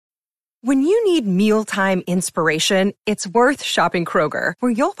When you need mealtime inspiration, it's worth shopping Kroger,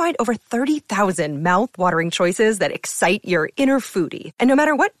 where you'll find over 30,000 mouth-watering choices that excite your inner foodie. And no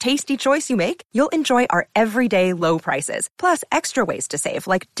matter what tasty choice you make, you'll enjoy our everyday low prices, plus extra ways to save,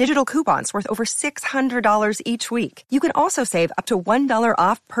 like digital coupons worth over $600 each week. You can also save up to $1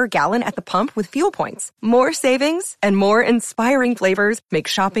 off per gallon at the pump with fuel points. More savings and more inspiring flavors make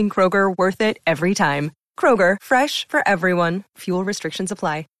shopping Kroger worth it every time. Kroger, fresh for everyone. Fuel restrictions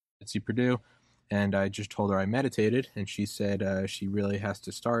apply. Mitzi Perdue, and I just told her I meditated, and she said she really has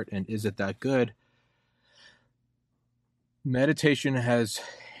to start, and is it that good? Meditation has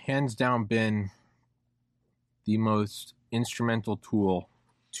hands down been the most instrumental tool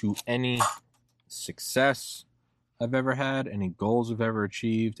to any success I've ever had, any goals I've ever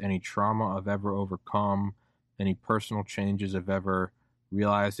achieved, any trauma I've ever overcome, any personal changes I've ever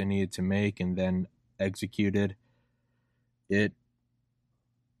realized I needed to make and then executed.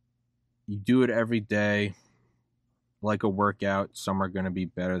 You do it every day like a workout. Some are going to be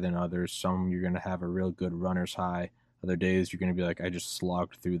better than others. Some you're going to have a real good runner's high. Other days you're going to be like, I just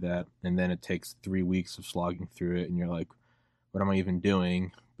slogged through that. And then it takes 3 weeks of slogging through it. And you're like, what am I even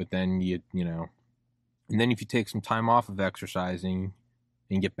doing? But then and then if you take some time off of exercising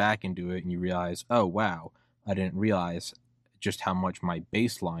and get back into it and you realize, oh, wow, I didn't realize just how much my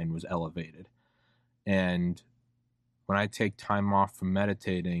baseline was elevated. And when I take time off from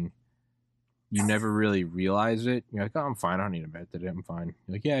meditating, you never really realize it. You're like, oh, I'm fine. I don't need to meditate. I'm fine.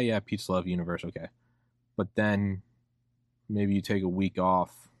 You're like, yeah, peace, love, universe. Okay. But then maybe you take a week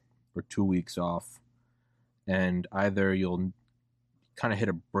off or 2 weeks off, and either you'll kind of hit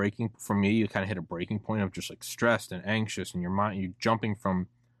a breaking point of just like stressed and anxious, and your mind, you're jumping from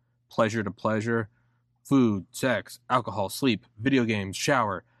pleasure to pleasure, food, sex, alcohol, sleep, video games,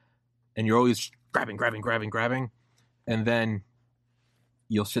 shower, and you're always grabbing. And then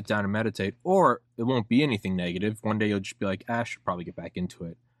you'll sit down and meditate, or it won't be anything negative. One day you'll just be like, I should probably get back into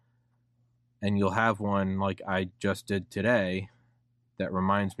it. And you'll have one like I just did today that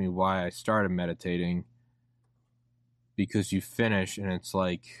reminds me why I started meditating, because you finish and it's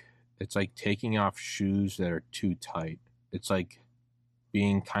like taking off shoes that are too tight. It's like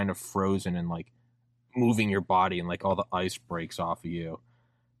being kind of frozen and like moving your body and like all the ice breaks off of you.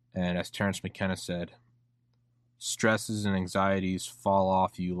 And as Terence McKenna said, stresses and anxieties fall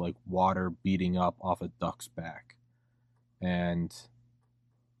off you like water beating up off a duck's back. And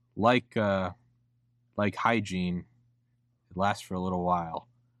like hygiene, it lasts for a little while.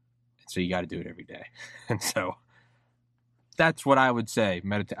 And so you got to do it every day. And so that's what I would say.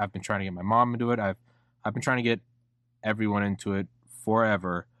 I've been trying to get my mom into it. I've been trying to get everyone into it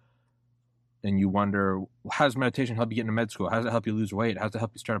forever. And you wonder, how does meditation help you get into med school? How does it help you lose weight? How does it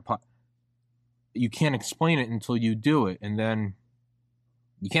help you start a You can't explain it until you do it. And then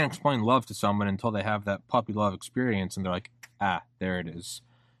you can't explain love to someone until they have that puppy love experience and they're like, there it is.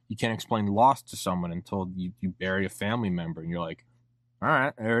 You can't explain loss to someone until you bury a family member and you're like, all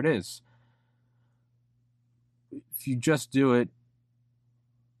right, there it is. If you just do it,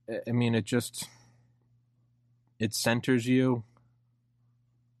 I mean, it centers you.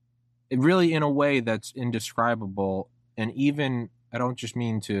 It really, in a way that's indescribable. And even, I don't just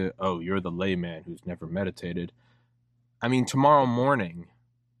mean to, oh, you're the layman who's never meditated. I mean, tomorrow morning,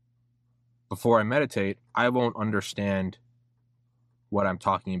 before I meditate, I won't understand what I'm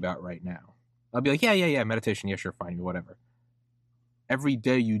talking about right now. I'll be like, yeah, meditation, yeah, sure, fine, whatever. Every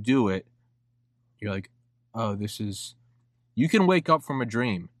day you do it, you're like, oh, you can wake up from a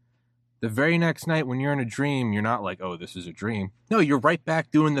dream. The very next night when you're in a dream, you're not like, oh, this is a dream. No, you're right back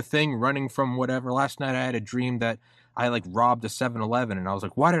doing the thing, running from whatever. Last night I had a dream that I like robbed a 7-Eleven and I was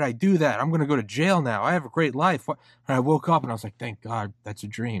like, why did I do that? I'm going to go to jail now. I have a great life. And I woke up and I was like, thank God, that's a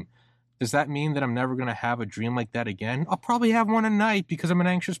dream. Does that mean that I'm never going to have a dream like that again? I'll probably have one a night because I'm an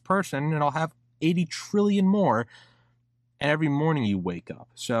anxious person, and I'll have 80 trillion more. And every morning you wake up.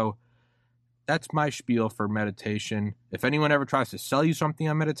 So that's my spiel for meditation. If anyone ever tries to sell you something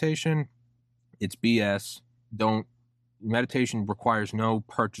on meditation, it's BS. Meditation requires no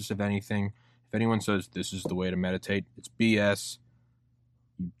purchase of anything. If anyone says this is the way to meditate, it's BS.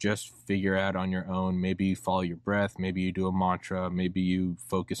 You just figure out on your own. Maybe you follow your breath. Maybe you do a mantra. Maybe you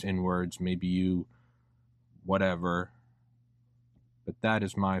focus inwards. Maybe you whatever. But that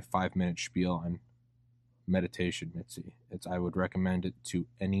is my 5-minute spiel on meditation, Mitzi. I would recommend it to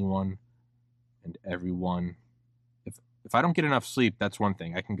anyone and everyone. If I don't get enough sleep, that's one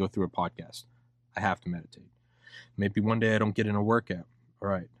thing. I can go through a podcast. I have to meditate. Maybe one day I don't get in a workout. All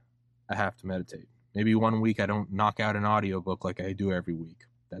right. I have to meditate. Maybe 1 week I don't knock out an audiobook like I do every week.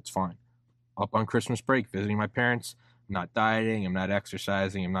 That's fine. Up on Christmas break, visiting my parents, not dieting, I'm not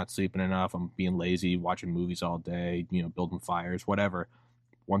exercising, I'm not sleeping enough, I'm being lazy, watching movies all day, building fires, whatever.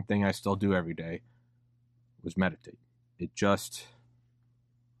 One thing I still do every day was meditate. It just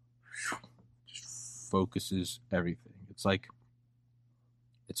focuses everything. It's like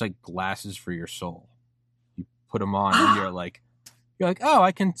glasses for your soul. You put them on and you're like, oh,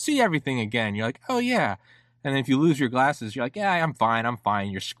 I can see everything again. You're like, oh yeah. And then if you lose your glasses, you're like, yeah, I'm fine.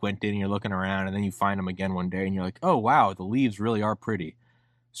 You're squinting, you're looking around, and then you find them again one day and you're like, oh wow, the leaves really are pretty.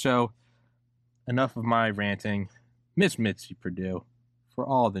 So enough of my ranting. Miss Mitzi Perdue, for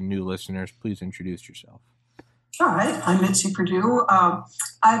all the new listeners, please introduce yourself. All right, I'm Mitzi Perdue.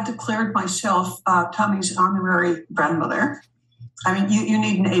 I've declared myself Tommy's honorary grandmother. I mean, you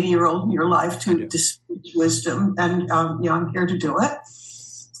need an 80-year-old in your life to display wisdom, and I'm here to do it.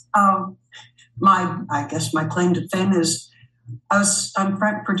 I guess my claim to fame is I'm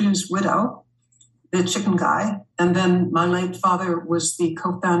Frank Perdue's widow, the chicken guy, and then my late father was the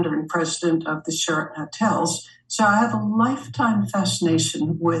co-founder and president of the Sheraton Hotels. So I have a lifetime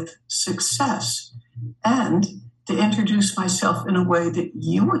fascination with success. And to introduce myself in a way that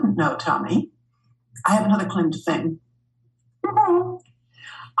you wouldn't know, Tommy, I have another claim to fame.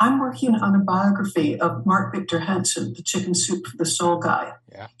 I'm working on a biography of Mark Victor Hansen, the Chicken Soup for the Soul guy.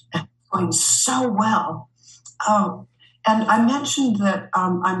 Yeah. And it's going so well. And I mentioned that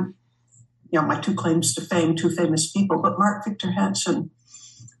I'm, my two claims to fame, two famous people, but Mark Victor Hansen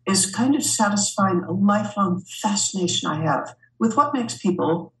is kind of satisfying a lifelong fascination I have with what makes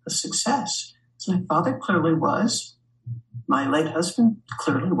people a success. So my father clearly was. My late husband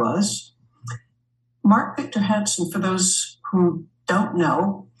clearly was. Mark Victor Hansen, for those who don't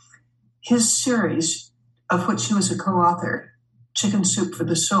know, his series, of which he was a co-author, Chicken Soup for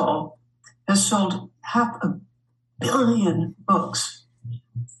the Soul, has sold 500 million books.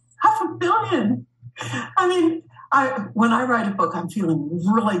 500 million! I mean, when I write a book, I'm feeling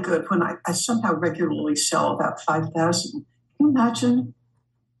really good when I somehow regularly sell about 5,000. Can you imagine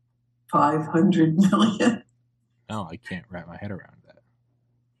 500 million? No, I can't wrap my head around that.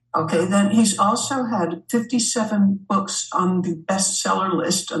 Okay, then he's also had 57 books on the bestseller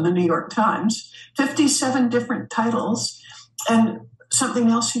list on the New York Times, 57 different titles, and something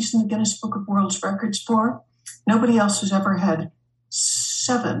else he's in the Guinness Book of World Records for. Nobody else has ever had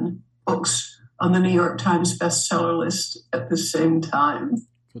 7 books on the New York Times bestseller list at the same time.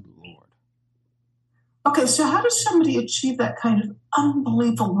 Good Lord. Okay, so how does somebody achieve that kind of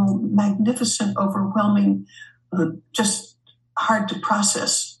unbelievable, magnificent, overwhelming, just hard to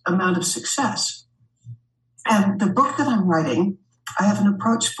process amount of success? And the book that I'm writing, I have an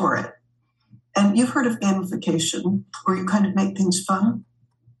approach for it. And you've heard of gamification, where you kind of make things fun?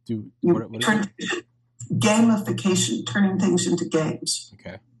 What is it? Gamification, turning things into games.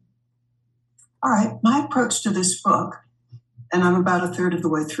 Okay. All right, my approach to this book, and I'm about a third of the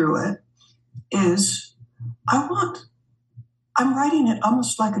way through it, is I'm writing it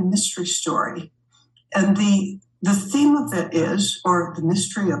almost like a mystery story. And the theme of it is, or the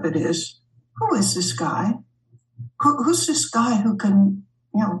mystery of it is, who is this guy? Who's this guy who can,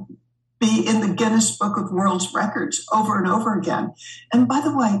 be in the Guinness Book of World Records over and over again? And by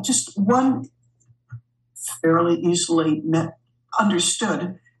the way, just one fairly easily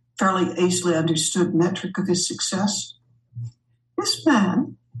understood metric of his success. This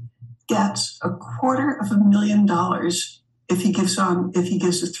man gets $250,000 if he gives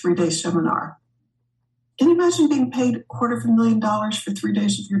a 3-day seminar. Can you imagine being paid $250,000 for 3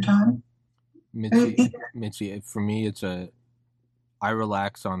 days of your time? Mitzi, for me, I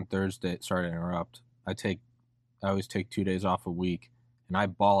relax on Thursday. Sorry to interrupt. I always take 2 days off a week, and I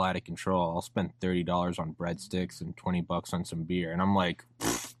ball out of control. I'll spend $30 on breadsticks and $20 on some beer, and I'm like,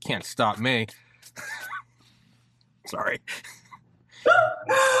 can't stop me. Sorry.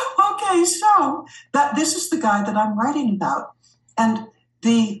 Okay, so this is the guy that I'm writing about, and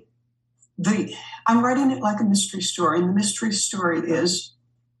I'm writing it like a mystery story, and the mystery story is,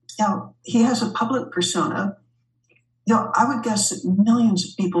 he has a public persona. I would guess that millions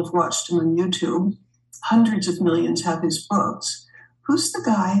of people have watched him on YouTube. Hundreds of millions have his books. Who's the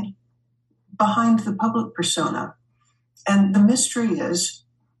guy behind the public persona? And the mystery is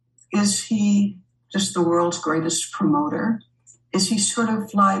he just the world's greatest promoter? Is he sort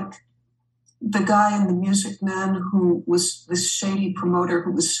of like the guy in The Music Man who was this shady promoter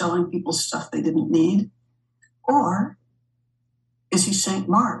who was selling people stuff they didn't need? Or is he St.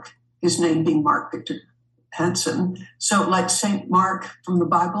 Mark, his name being Mark Victor Hansen? So like St. Mark from the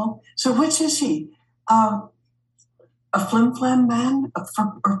Bible. So which is he? A flim-flam man, a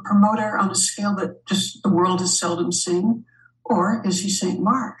promoter on a scale that just the world has seldom seen? Or is he St.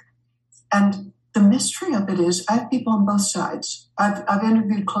 Mark? And the mystery of it is I have people on both sides. I've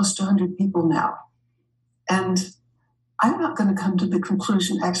interviewed close to 100 people now. And I'm not going to come to the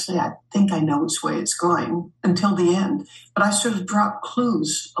conclusion, actually, I think I know which way it's going until the end. But I sort of drop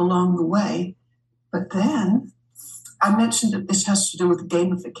clues along the way. But then I mentioned that this has to do with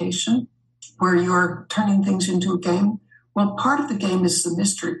gamification, where you're turning things into a game. Well, part of the game is the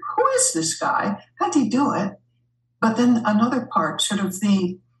mystery. Who is this guy? How did he do it? But then another part, sort of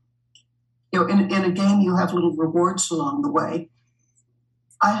the, in a game, you have little rewards along the way.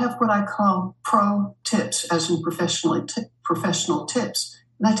 I have what I call pro tips, as in professional tips.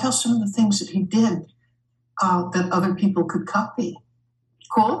 And I tell some of the things that he did that other people could copy.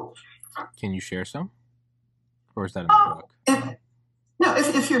 Cool? Can you share some? Or is that in the book?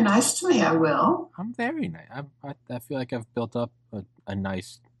 If you're nice to me, I will. I'm very nice. I feel like I've built up a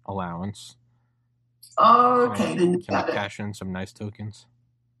nice allowance. Okay, then can I cash in some nice tokens?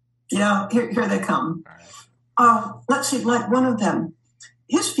 Yeah, here they come. All right. Let's see, like one of them.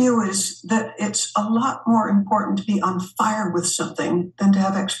 His view is that it's a lot more important to be on fire with something than to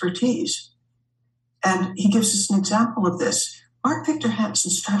have expertise. And he gives us an example of this. Mark Victor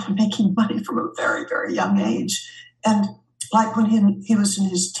Hansen started making money from a very, very young age. And like when he was in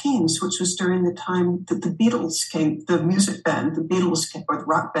his teens, which was during the time that the Beatles came, the music band, the Beatles came, or the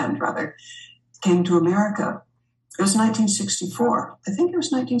rock band rather, came to America. It was 1964. I think it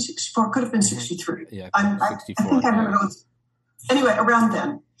was 1964. Could have been 63. Yeah, 64. I think I remember. Anyway, around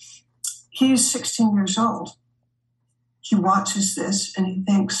then, he's 16 years old. He watches this and he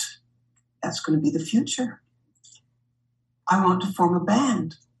thinks, that's going to be the future. I want to form a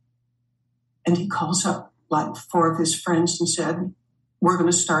band. And he calls up like 4 of his friends and said, we're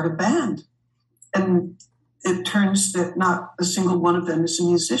going to start a band. And it turns that not a single one of them is a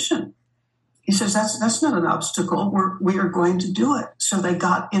musician. He says, that's not an obstacle. We are going to do it. So they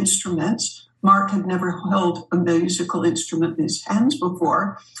got instruments. Mark had never held a musical instrument in his hands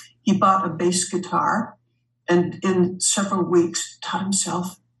before. He bought a bass guitar and in several weeks taught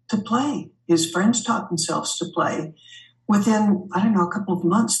himself to play. His friends taught themselves to play. Within, a couple of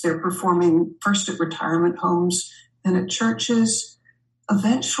months, they're performing first at retirement homes, then at churches.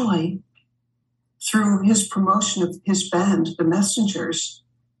 Eventually, through his promotion of his band, The Messengers,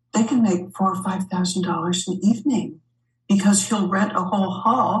 they can make $4,000 or $5,000 an evening because he'll rent a whole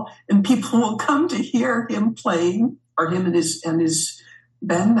hall and people will come to hear him playing, or him and his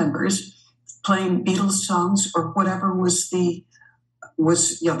band members playing Beatles songs or whatever was in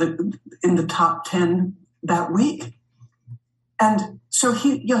the top 10 that week. And so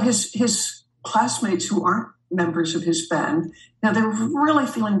his classmates who aren't members of his band, now they're really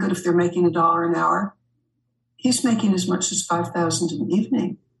feeling good if they're making $1 an hour. He's making as much as $5,000 an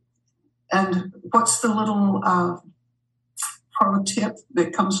evening. And what's the little pro tip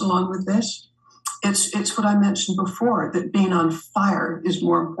that comes along with this? It's what I mentioned before, that being on fire is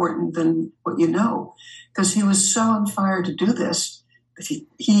more important than what you know. Because he was so on fire to do this,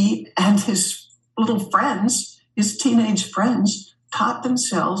 he and his little friends, his teenage friends, taught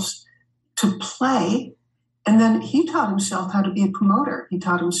themselves to play. And then he taught himself how to be a promoter. He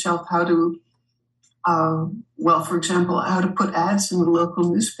taught himself how to, for example, how to put ads in the local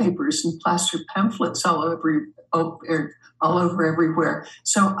newspapers and plaster pamphlets all over everywhere.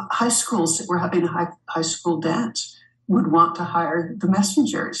 So high schools that were having a high school dance would want to hire the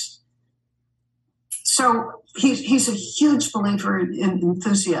Messengers. So he's a huge believer in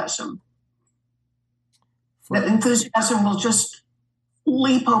enthusiasm. That enthusiasm will just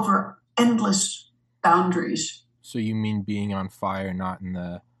leap over endless boundaries. So you mean being on fire, not in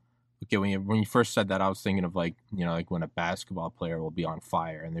the... Okay, when you first said that, I was thinking of like when a basketball player will be on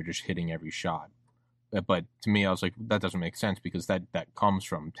fire and they're just hitting every shot. But to me, I was like, that doesn't make sense because that comes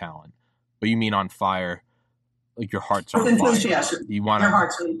from talent. But you mean on fire, like your heart's on enthusiasm. Fire. You want your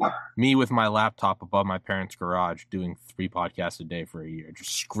heart's on fire. Me with my laptop above my parents' garage doing 3 podcasts a day for a year,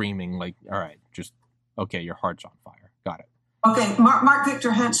 just screaming like, all right, okay, your heart's on fire. Got it. Okay, Mark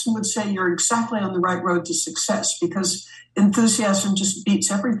Victor Hansen would say you're exactly on the right road to success because enthusiasm just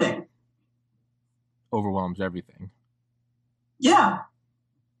beats everything. Overwhelms everything. Yeah.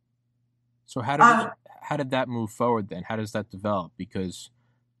 So how did that move forward then? How does that develop? Because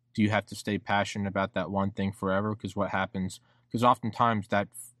do you have to stay passionate about that one thing forever? Because what happens? Because oftentimes that,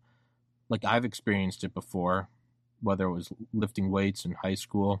 like I've experienced it before, whether it was lifting weights in high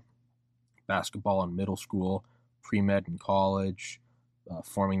school, basketball in middle school, pre-med in college,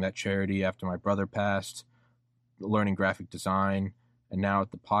 forming that charity after my brother passed, learning graphic design, and now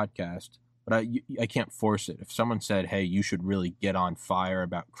at the podcast. But I can't force it. If someone said, hey, you should really get on fire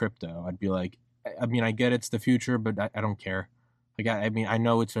about crypto, I'd be like, I get it's the future, but I don't care. Like, I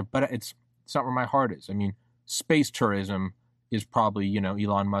know but It's not where my heart is. I mean, space tourism is probably,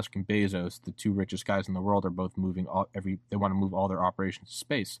 Elon Musk and Bezos, the two richest guys in the world, are both moving they want to move all their operations to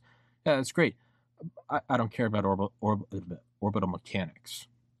space. Yeah, that's great. I don't care about orbital mechanics.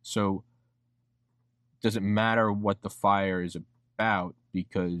 So does it matter what the fire is about?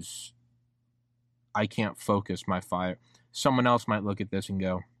 Because I can't focus my fire. Someone else might look at this and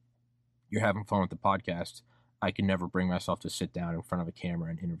go, you're having fun with the podcast. I can never bring myself to sit down in front of a camera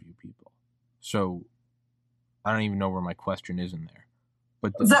and interview people. So I don't even know where my question is in there.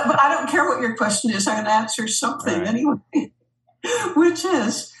 But I don't care what your question is. I'm going to answer something right anyway, which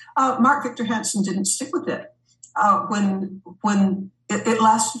is Mark Victor Hansen didn't stick with it. When it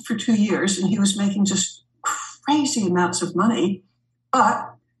lasted for 2 years and he was making just crazy amounts of money,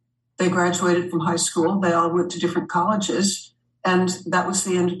 but they graduated from high school. They all went to different colleges, and that was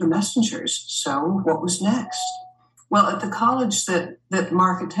the end of the messengers. So what was next? Well, at the college that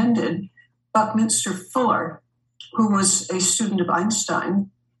Mark attended, Buckminster Fuller, who was a student of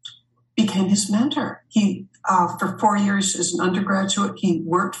Einstein, became his mentor. He, for 4 years as an undergraduate, he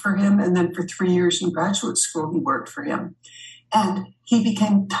worked for him, and then for 3 years in graduate school, he worked for him. And he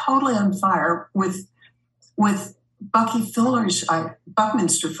became totally on fire with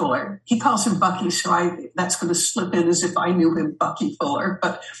Buckminster Fuller. He calls him Bucky, so that's going to slip in as if I knew him, Bucky Fuller.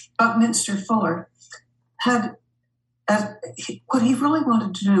 But Buckminster Fuller had, what he really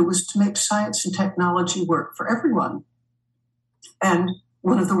wanted to do was to make science and technology work for everyone. And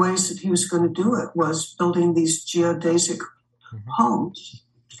one of the ways that he was going to do it was building these geodesic homes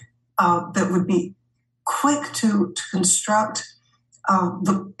that would be quick to construct.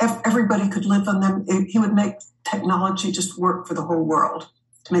 Everybody could live on them. He would make technology just work for the whole world,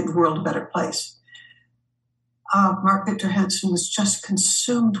 to make the world a better place. Mark Victor Hansen was just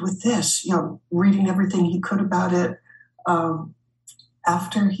consumed with this, reading everything he could about it.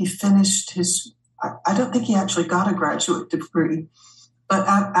 After he finished I don't think he actually got a graduate degree, but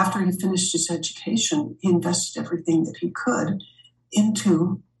after he finished his education, he invested everything that he could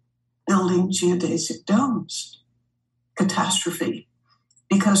into building geodesic domes. Catastrophe.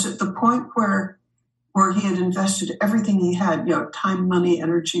 Because at the point where he had invested everything he had, time, money,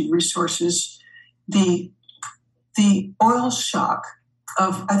 energy, resources, the oil shock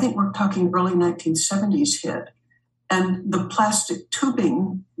of, I think we're talking early 1970s hit, and the plastic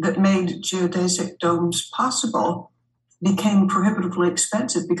tubing that made geodesic domes possible became prohibitively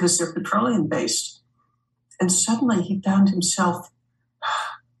expensive because they're petroleum-based. And suddenly he found himself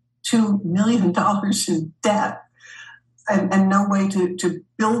 $2 million in debt and no way to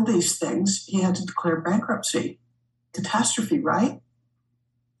build these things. He had to declare bankruptcy. Catastrophe, right?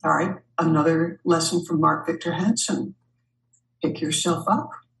 All right, another lesson from Mark Victor Hansen. Pick yourself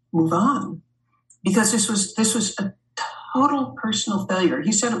up, move on. Because this was a total personal failure.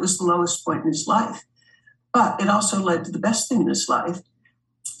 He said it was the lowest point in his life, but it also led to the best thing in his life,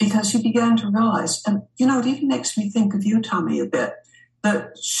 because he began to realize, and it even makes me think of you, Tommy, a bit,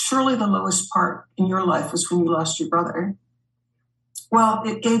 that surely the lowest part in your life was when you lost your brother. Well,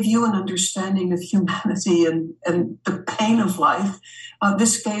 it gave you an understanding of humanity and the pain of life.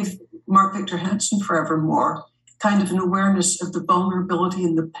 This gave Mark Victor Hansen forevermore kind of an awareness of the vulnerability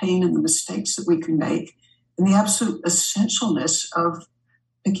and the pain and the mistakes that we can make, and the absolute essentialness of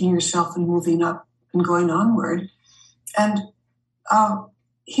picking yourself and moving up and going onward. And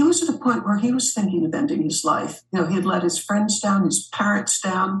he was at a point where he was thinking of ending his life. He had let his friends down, his parents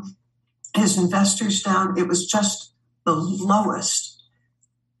down, his investors down. It was just the lowest.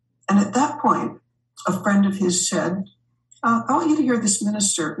 And at that point, a friend of his said, I want you to hear this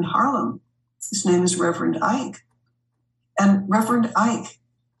minister in Harlem. His name is Reverend Ike. And Reverend Ike,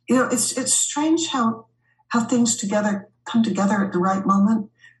 it's strange how things come together at the right moment.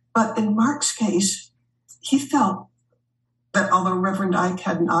 But in Mark's case, he felt that although Reverend Ike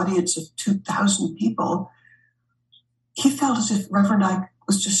had an audience of 2,000 people, he felt as if Reverend Ike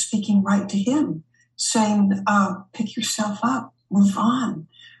was just speaking right to him, saying, pick yourself up, move on.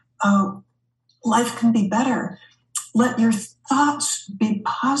 Life can be better. Let your thoughts be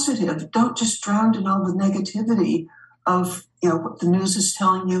positive. Don't just drown in all the negativity of what the news is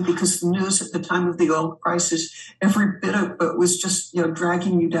telling you, because the news at the time of the oil crisis, every bit of it was just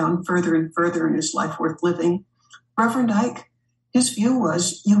dragging you down further and further, and is life worth living? Reverend Ike, his view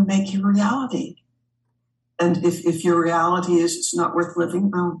was you make your reality. And if your reality is it's not worth living,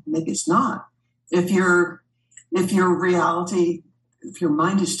 well, maybe it's not. If your reality, if your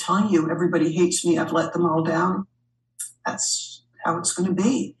mind is telling you everybody hates me, I've let them all down, that's how it's going to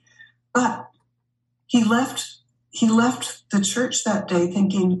be. But he left the church that day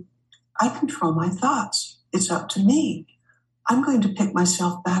thinking, I control my thoughts. It's up to me. I'm going to pick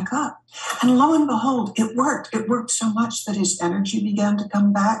myself back up. And lo and behold, it worked. It worked so much that his energy began to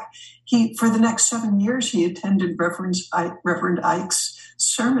come back. For the next 7 years, he attended Reverend Ike's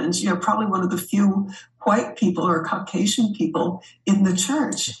sermons, probably one of the few white people or Caucasian people in the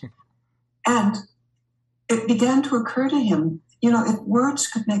church. And it began to occur to him, if words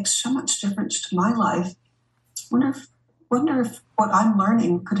could make so much difference to my life, wonder if what I'm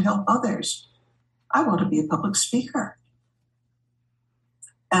learning could help others. I want to be a public speaker.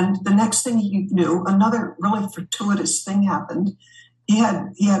 And the next thing he knew, another really fortuitous thing happened. I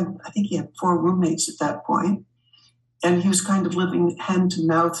think he had 4 roommates at that point, and he was kind of living hand to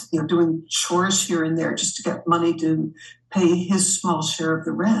mouth, doing chores here and there just to get money to pay his small share of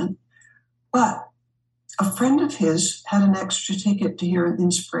the rent. But a friend of his had an extra ticket to hear an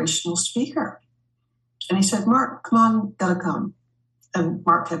inspirational speaker. And he said, Mark, come on, gotta come. And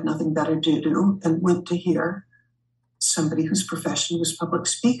Mark had nothing better to do and went to hear somebody whose profession was public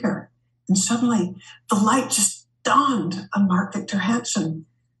speaker. And suddenly the light just dawned on Mark Victor Hansen.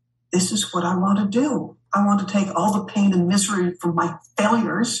 This is what I want to do. I want to take all the pain and misery from my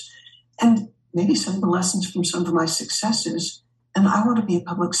failures and maybe some of the lessons from some of my successes, and I want to be a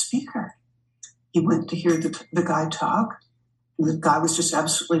public speaker. He went to hear the guy talk. The guy was just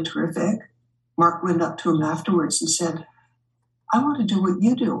absolutely terrific. Mark went up to him afterwards and said, I want to do what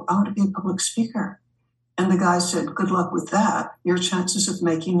you do. I want to be a public speaker. And the guy said, good luck with that. Your chances of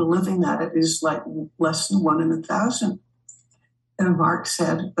making a living at it is like less than 1 in 1,000. And Mark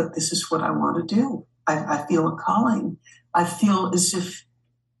said, but this is what I want to do. I feel a calling. I feel as if,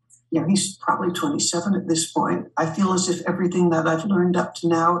 he's probably 27 at this point. I feel as if everything that I've learned up to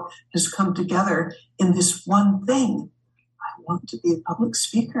now has come together in this one thing. I want to be a public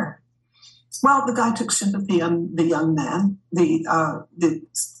speaker. Well, the guy took sympathy on the young man, the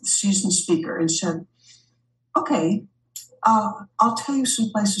seasoned speaker, and said, okay, I'll tell you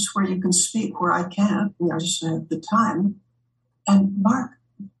some places where you can speak where I can't. I just don't have the time. And Mark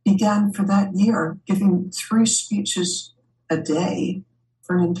began for that year giving 3 speeches a day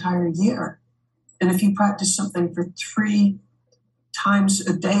for an entire year. And if you practice something for 3 times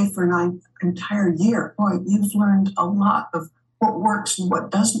a day for an entire year, boy, you've learned a lot of what works and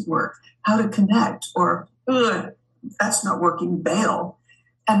what doesn't work, how to connect, or that's not working, bail.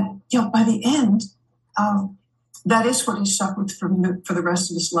 And by the end, that is what he stuck with for the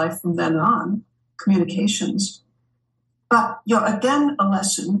rest of his life from then on, communications. But, again, a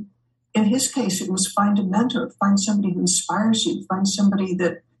lesson. In his case, it was find a mentor, find somebody who inspires you, find somebody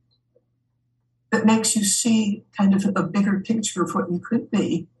that makes you see kind of a bigger picture of what you could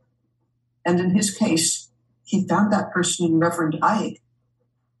be. And in his case, he found that person in Reverend Ike.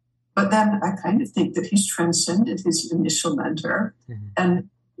 But then I kind of think that he's transcended his initial mentor. Mm-hmm. And,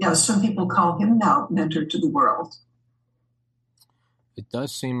 some people call him now mentor to the world. It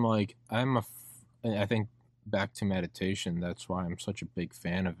does seem like I think back to meditation, that's why I'm such a big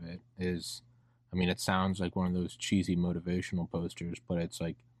fan of it, it sounds like one of those cheesy motivational posters, but it's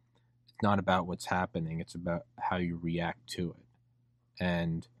like, it's not about what's happening, it's about how you react to it.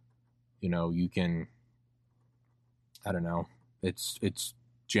 And, you can, I don't know, it's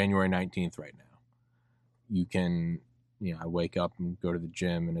January 19th right now. You can, I wake up and go to the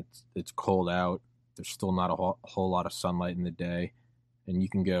gym and it's cold out. There's still not a whole lot of sunlight in the day. And you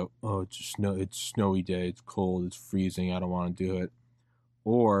can go, oh, it's snowy day, it's cold, it's freezing, I don't want to do it.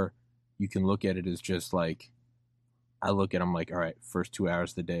 Or you can look at it as just like, I look at them like, all right, first 2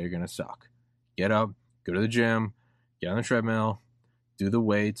 hours of the day are going to suck. Get up, go to the gym, get on the treadmill, do the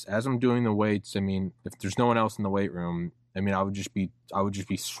weights. As I'm doing the weights, if there's no one else in the weight room, I would just be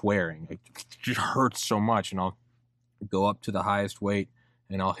swearing. It just hurts so much. And I'll go up to the highest weight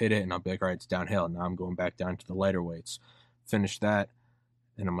and I'll hit it and I'll be like, all right, it's downhill. Now I'm going back down to the lighter weights. Finish that.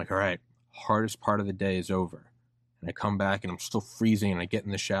 And I'm like, all right, hardest part of the day is over. And I come back and I'm still freezing and I get in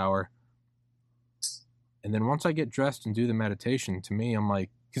the shower. And then once I get dressed and do the meditation, to me, I'm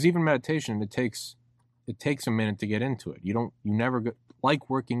like, because even meditation, it takes a minute to get into it. You never go, like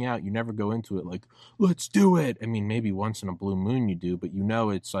working out, you never go into it like, let's do it. Maybe once in a blue moon you do, but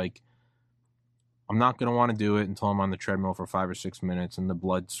it's like, I'm not going to want to do it until I'm on the treadmill for 5 or 6 minutes and the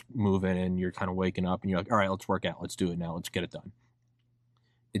blood's moving and you're kind of waking up and you're like, all right, let's work out. Let's do it now. Let's get it done.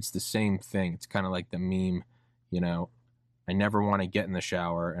 It's the same thing. It's kind of like the meme, I never want to get in the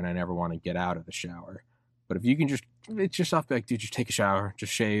shower and I never want to get out of the shower. But if you can it's just off, like, dude, just take a shower,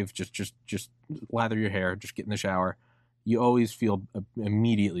 just shave, just lather your hair, just get in the shower. You always feel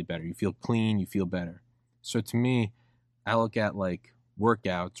immediately better. You feel clean, you feel better. So to me, I look at like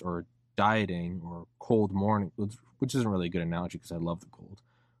workouts or dieting or cold morning, which isn't really a good analogy because I love the cold.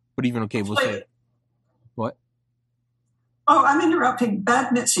 But even, okay, we'll say, what? Oh, I'm interrupting.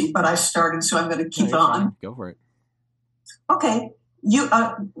 Bad Mitzi, but I started, so I'm going to keep on. Fine. Go for it. Okay. You,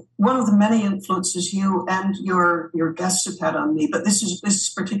 one of the many influences you and your guests have had on me, but this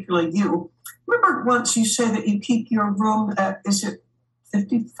is particularly you. Remember once you say that you keep your room at, is it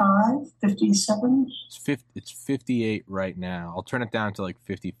 55, 57? It's 58 right now. I'll turn it down to like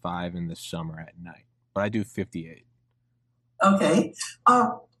 55 in the summer at night, but I do 58. Okay.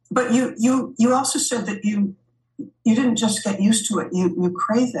 But you also said that you didn't just get used to it, you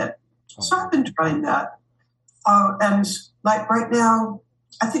crave it. So I've been trying that. And like right now,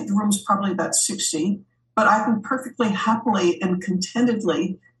 I think the room's probably about 60, but I can perfectly happily and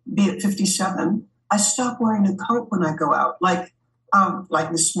contentedly be at 57. I stop wearing a coat when I go out. Like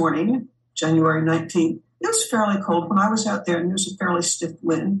this morning, January 19th, it was fairly cold when I was out there and there was a fairly stiff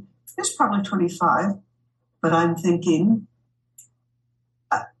wind. It's probably 25, but I'm thinking,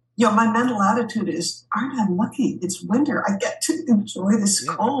 my mental attitude is, aren't I lucky? It's winter. I get to enjoy this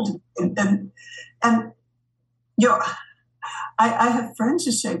cold. And I have friends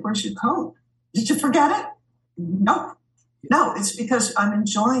who say, where's your coat? Did you forget it? No, it's because I'm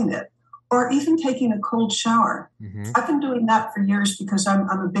enjoying it. Or even taking a cold shower. Mm-hmm. I've been doing that for years because I'm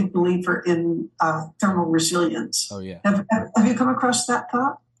a big believer in thermal resilience. Oh, yeah. Have you come across that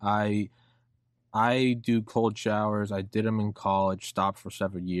thought? I do cold showers. I did them in college, stopped for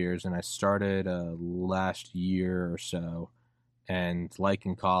several years, and I started last year or so. And like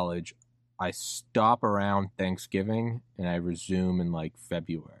in college, I stop around Thanksgiving and I resume in like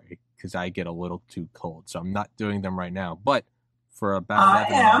February because I get a little too cold. So I'm not doing them right now. But for about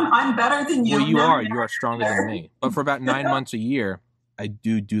 11 months, I'm better than you. Well, you are stronger than me. But for about 9 months a year, I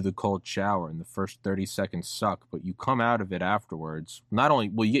do the cold shower, and the first 30 seconds suck, but you come out of it afterwards. Not only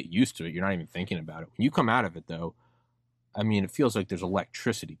will you get used to it, you're not even thinking about it. When you come out of it, though, I mean, it feels like there's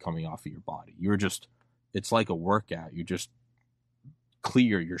electricity coming off of your body. It's like a workout. You're just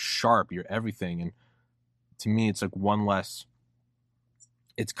clear, you're sharp, you're everything. And to me, it's like one less.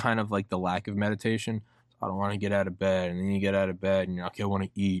 It's kind of like the lack of meditation. I don't want to get out of bed, and then you get out of bed, and you're like, okay, I want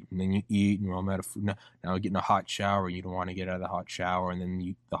to eat, and then you eat, and I'm out of food. Now I get in a hot shower, you don't want to get out of the hot shower, and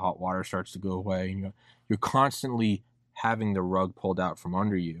then the hot water starts to go away, and you're constantly having the rug pulled out from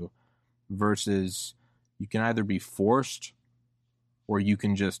under you, versus you can either be forced, or you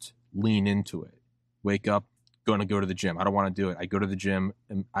can just lean into it. Wake up, going to go to the gym. I don't want to do it. I go to the gym,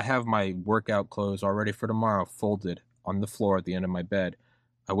 and I have my workout clothes already for tomorrow folded on the floor at the end of my bed.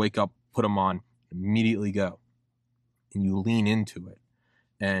 I wake up, put them on, immediately go, and you lean into it.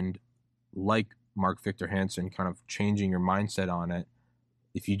 And like Mark Victor Hansen, kind of changing your mindset on it,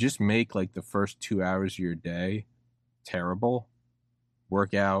 if you just make like the first 2 hours of your day terrible,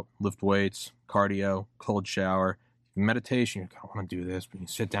 workout, lift weights, cardio, cold shower, meditation, you're like, I want to do this, but you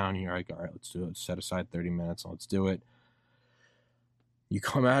sit down and you're like, all right, let's do it. Set aside 30 minutes, let's do it. You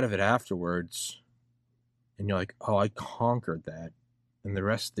come out of it afterwards and you're like, oh, I conquered that, and the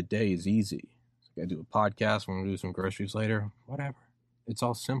rest of the day is easy. I do a podcast, I'm going to do some groceries later, whatever. It's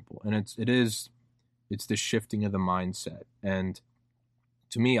all simple. And it's the shifting of the mindset. And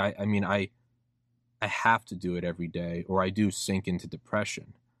to me, I have to do it every day, or I do sink into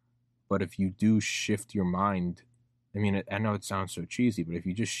depression. But if you do shift your mind, I know it sounds so cheesy, but if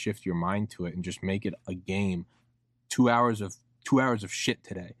you just shift your mind to it and just make it a game, 2 hours of shit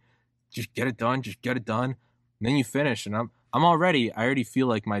today, just get it done, and then you finish, and I already feel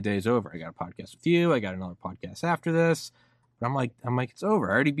like my day's over. I got a podcast with you. I got another podcast after this. But I'm like, it's over.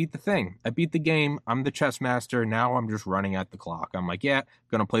 I already beat the thing. I beat the game. I'm the chess master. Now I'm just running at the clock. I'm like, yeah,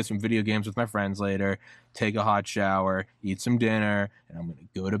 going to play some video games with my friends later, take a hot shower, eat some dinner, and I'm going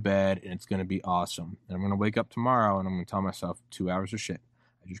to go to bed, and it's going to be awesome. And I'm going to wake up tomorrow, and I'm going to tell myself 2 hours of shit.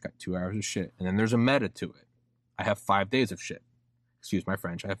 I just got 2 hours of shit. And then there's a meta to it. I have 5 days of shit. Excuse my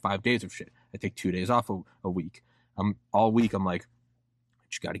French. I have 5 days of shit. I take 2 days off a week. All week, I'm like,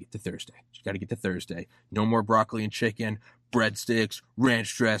 just got to get to Thursday. No more broccoli and chicken, breadsticks,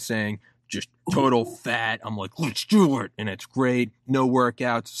 ranch dressing, just total fat. I'm like, let's do it. And it's great. No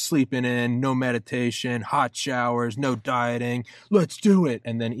workouts, sleeping in, no meditation, hot showers, no dieting. Let's do it.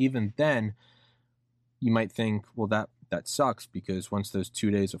 And then even then, you might think, well, that sucks, because once those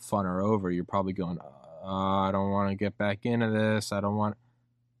 2 days of fun are over, you're probably going, I don't want to get back into this.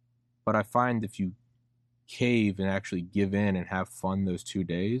 But I find if you cave and actually give in and have fun those 2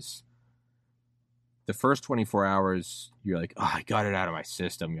 days, the first 24 hours, you're like, oh, I got it out of my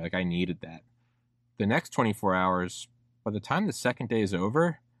system. You're like, I needed that. The next 24 hours, by the time the second day is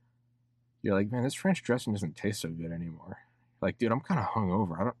over, you're like, man, this French dressing doesn't taste so good anymore. Like, dude, I'm kind of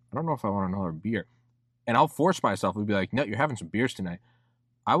hungover. I don't know if I want another beer. And I'll force myself to be like, no, you're having some beers tonight.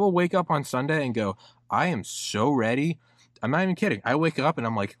 I will wake up on Sunday and go, I am so ready. I'm not even kidding. I wake up and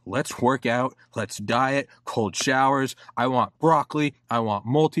I'm like, let's work out, let's diet, cold showers. I want broccoli. I want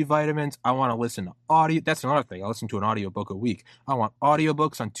multivitamins. I want to listen to audio. That's another thing. I listen to an audiobook a week. I want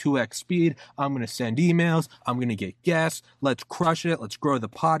audiobooks on 2x speed. I'm going to send emails. I'm going to get guests. Let's crush it. Let's grow the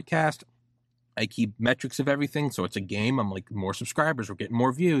podcast. I keep metrics of everything. So it's a game. I'm like, more subscribers. We're getting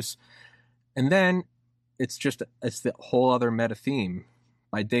more views. And then it's the whole other meta theme.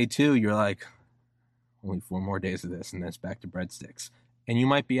 By day 2, you're like, only 4 more days of this, and then it's back to breadsticks. And you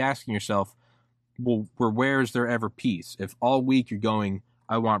might be asking yourself, well, where is there ever peace? If all week you're going,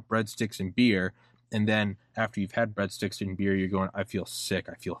 I want breadsticks and beer, and then after you've had breadsticks and beer, you're going, I feel sick,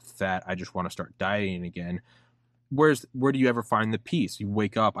 I feel fat, I just want to start dieting again. Where do you ever find the peace? You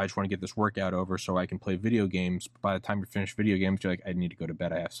wake up, I just want to get this workout over so I can play video games. But by the time you're finished video games, you're like, I need to go to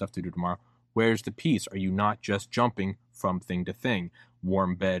bed, I have stuff to do tomorrow. Where's the peace? Are you not just jumping from thing to thing?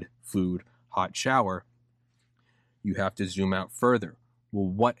 Warm bed, food, hot shower. You have to zoom out further. Well,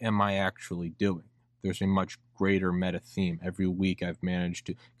 what am I actually doing? There's a much greater meta theme. Every week I've managed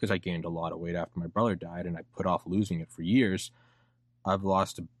to, because I gained a lot of weight after my brother died and I put off losing it for years, I've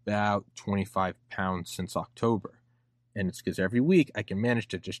lost about 25 pounds since October. And it's because every week I can manage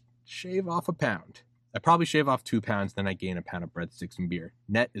to just shave off a pound. I probably shave off 2 pounds, then I gain a pound of breadsticks and beer.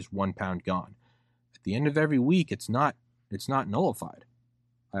 Net is 1 pound gone. At the end of every week, it's not nullified.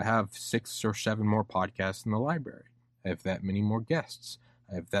 I have 6 or 7 more podcasts in the library. I have that many more guests.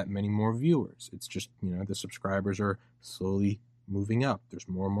 I have that many more viewers. It's just, the subscribers are slowly moving up. There's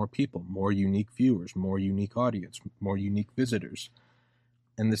more and more people, more unique viewers, more unique audience, more unique visitors.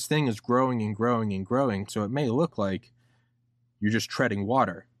 And this thing is growing and growing and growing. So it may look like you're just treading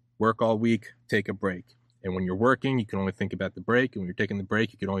water. Work all week, take a break. And when you're working, you can only think about the break. And when you're taking the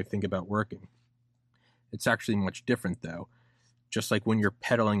break, you can only think about working. It's actually much different, though. Just like when you're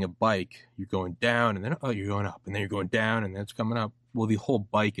pedaling a bike, you're going down and then, you're going up. And then you're going down and then it's coming up. Well, the whole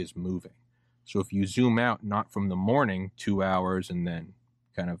bike is moving. So if you zoom out, not from the morning, 2 hours, and then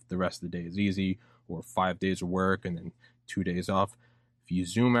kind of the rest of the day is easy, or 5 days of work and then 2 days off. If you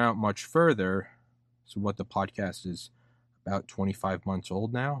zoom out much further, so what the podcast is about 25 months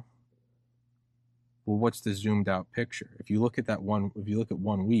old now. Well, what's the zoomed out picture? If you look at 1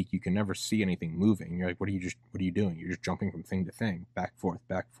 week, you can never see anything moving. You're like, what are you doing? You're just jumping from thing to thing, back, forth,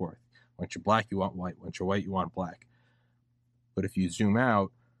 back, forth. Once you're black, you want white. Once you're white, you want black. But if you zoom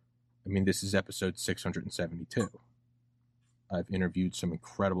out, this is episode 672. I've interviewed some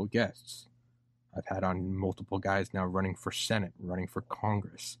incredible guests. I've had on multiple guys now running for Senate, running for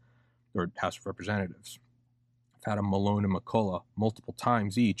Congress, or House of Representatives. I've had on Malone and McCullough multiple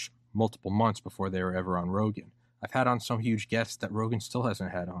times each, multiple months before they were ever on Rogan. I've had on some huge guests that Rogan still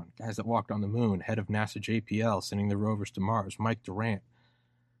hasn't had on. Guys that walked on the moon, head of NASA JPL, sending the rovers to Mars, Mike Durant.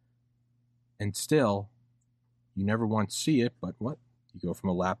 And still, you never once see it, but what? You go from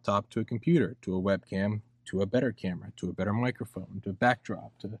a laptop to a computer, to a webcam, to a better camera, to a better microphone, to a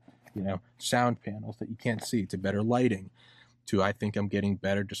backdrop, to, sound panels that you can't see, to better lighting, to I think I'm getting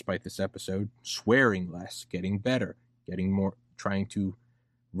better despite this episode, swearing less, getting better, getting more, trying to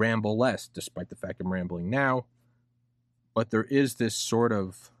ramble less despite the fact I'm rambling now. But there is this sort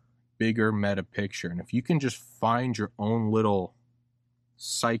of bigger meta picture. And if you can just find your own little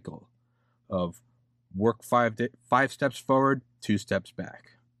cycle of work 5 steps forward, 2 steps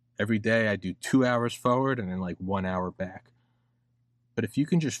back. Every day I do 2 hours forward and then 1 hour back. But if you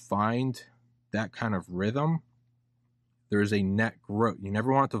can just find that kind of rhythm, there is a net growth. You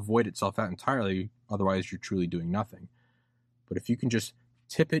never want it to void itself out entirely, otherwise you're truly doing nothing. But if you can just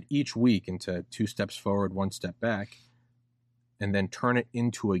tip it each week into 2 steps forward, 1 step back, and then turn it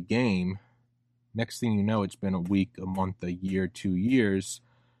into a game, next thing you know, it's been a week, a month, a year, 2 years,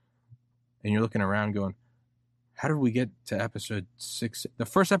 and you're looking around going, how did we get to episode 6? The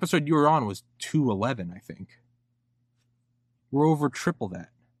first episode you were on was 211, I think. We're over triple that.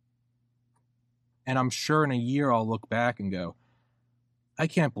 And I'm sure in a year I'll look back and go, I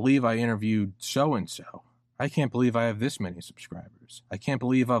can't believe I interviewed so-and-so. I can't believe I have this many subscribers. I can't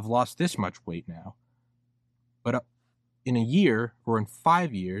believe I've lost this much weight now. But in a year or in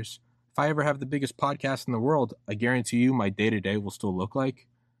 5 years, if I ever have the biggest podcast in the world, I guarantee you my day-to-day will still look like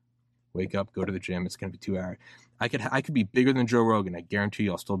wake up, go to the gym. It's going to be 2 hours. I could be bigger than Joe Rogan. I guarantee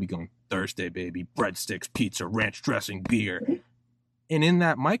you I'll still be going Thursday, baby, breadsticks, pizza, ranch dressing, beer. And in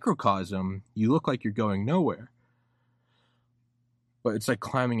that microcosm, you look like you're going nowhere. But it's like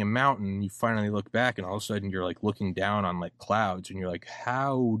climbing a mountain. You finally look back and all of a sudden you're looking down on clouds and you're like,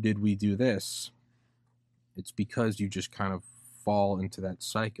 how did we do this? It's because you just kind of fall into that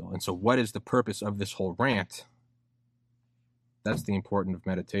cycle. And so what is the purpose of this whole rant? That's the importance of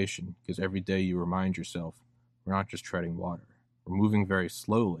meditation, because every day you remind yourself, We're not just treading water. We're moving very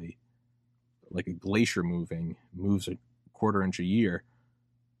slowly, like a glacier moves a quarter inch a year,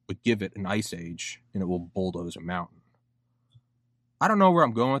 but give it an ice age and it will bulldoze a mountain. I don't know where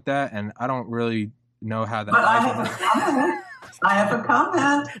I'm going with that, and I don't really know how that. But I have a comment. I have a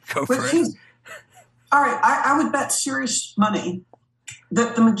comment. Go for it. All right, I would bet serious money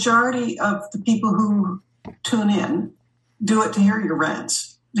that the majority of the people who tune in do it to hear your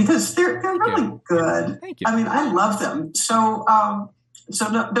rants, because they're really good. Thank you. I mean, I love them. So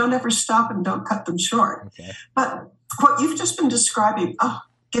don't ever stop and don't cut them short. Okay. But what you've just been describing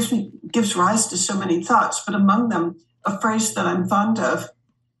gives rise to so many thoughts, but among them, a phrase that I'm fond of: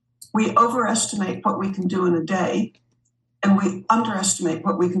 we overestimate what we can do in a day, and we underestimate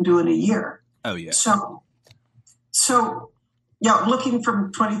what we can do in a year. Oh, yeah. So yeah, looking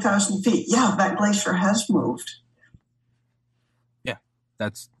from 20,000 feet, yeah, that glacier has moved. Yeah,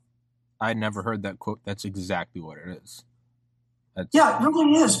 I never heard that quote. That's exactly what it is. Yeah, it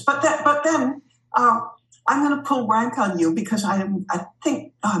really is. But then I'm going to pull rank on you, because I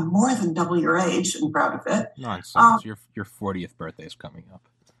think I'm more than double your age and proud of it. Nonsense. Your 40th birthday is coming up.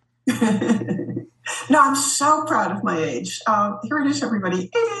 No, I'm so proud of my age. Here it is,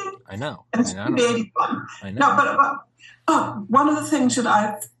 everybody. I know. And it's 81. I know. No, but one of the things that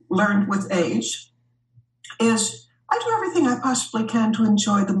I've learned with age is I do everything I possibly can to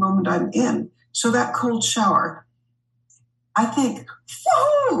enjoy the moment I'm in. So that cold shower, I think,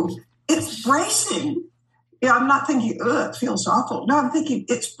 whoa, it's bracing. Yeah, I'm not thinking, it feels awful. No, I'm thinking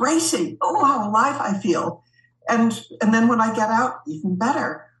it's bracing. Oh, how alive I feel. And then when I get out, even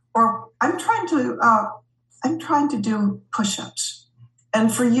better. Or I'm trying to do push-ups.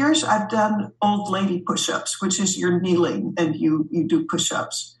 And for years I've done old lady push-ups, which is you're kneeling and you do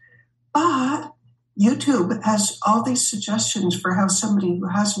push-ups. But YouTube has all these suggestions for how somebody who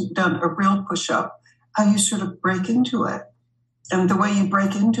hasn't done a real push-up, how you sort of break into it. And the way you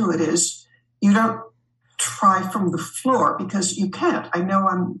break into it is you don't try from the floor, because you can't. I know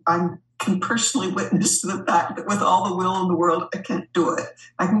I can personally witness the fact that with all the will in the world, I can't do it.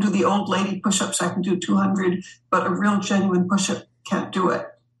 I can do the old lady push-ups, I can do 200, but a real genuine push-up can't do it.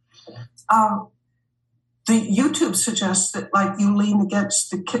 The YouTube suggests that, like, you lean against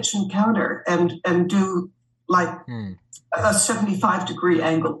the kitchen counter and do like a 75-degree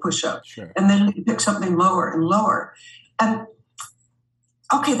angle push-up. Sure. And then you pick something lower and lower. And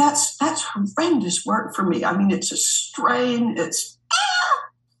okay, that's horrendous work for me. I mean, it's a strain,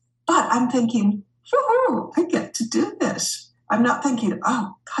 but I'm thinking, woohoo, I get to do this. I'm not thinking,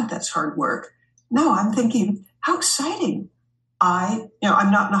 oh, God, that's hard work. No, I'm thinking, how exciting. I'm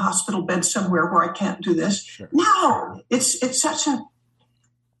not in a hospital bed somewhere where I can't do this. Sure. No, it's such a,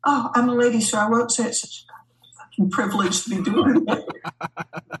 I'm a lady, so I won't say it's such a fucking privilege to be doing it.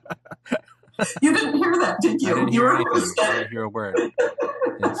 You didn't hear that, did you? I didn't hear anything. I didn't hear a word.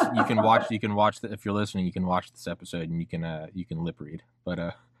 You can watch if you're listening, you can watch this episode and you can lip read. But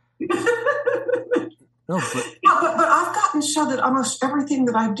no, but I've gotten so that almost everything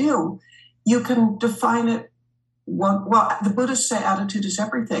that I do, you can define it. Well, the Buddhists say attitude is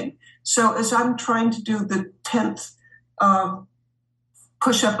everything. So as I'm trying to do the 10th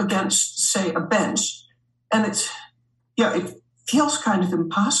push up against, say, a bench, and it feels kind of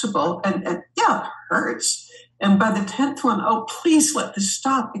impossible, and it hurts. And by the 10th one, oh, please let this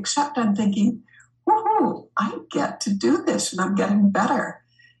stop. Except I'm thinking, woohoo, I get to do this, and I'm getting better.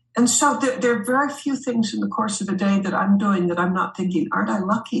 And so there are very few things in the course of a day that I'm doing that I'm not thinking, aren't I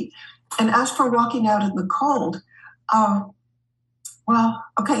lucky? And as for walking out in the cold, well,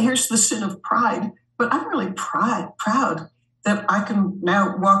 okay, here's the sin of pride, but I'm really proud that I can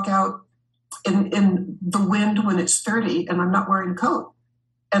now walk out in the wind when it's 30 and I'm not wearing a coat.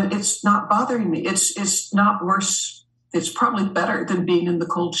 And it's not bothering me. It's not worse. It's probably better than being in the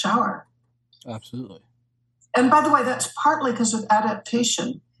cold shower. Absolutely. And by the way, that's partly because of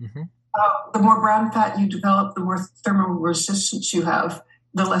adaptation. Mm-hmm. The more brown fat you develop, the more thermal resistance you have,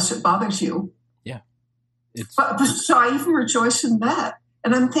 the less it bothers you. Yeah. So I even rejoice in that.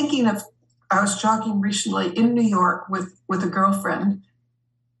 And I'm thinking of, I was jogging recently in New York with a girlfriend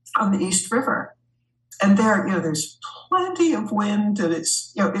on the East River. And there, there's plenty of wind, and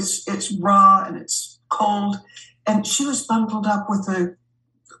it's raw and it's cold. And she was bundled up with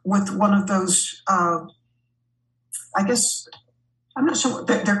one of those, I guess, I'm not sure,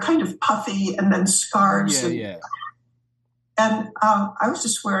 they're kind of puffy and then scarves. Yeah. And I was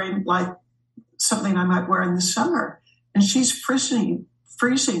just wearing like something I might wear in the summer. And she's freezing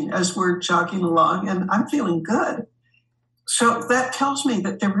as we're jogging along, and I'm feeling good. So that tells me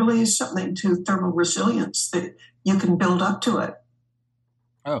that there really is something to thermal resilience, that you can build up to it.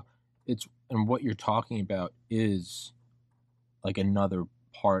 Oh, it's And what you're talking about is like another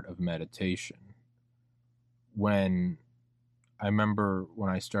part of meditation. When I remember when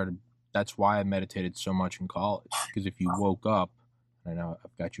I started, that's why I meditated so much in college. Because if you woke up, I know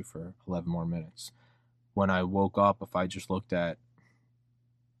I've got you for 11 more minutes. When I woke up, if I just looked at,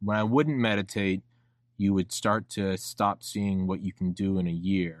 when I wouldn't meditate, you would start to stop seeing what you can do in a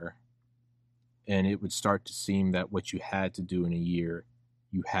year. And it would start to seem that what you had to do in a year,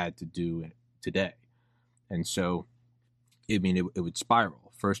 you had to do today. And so, I mean, it would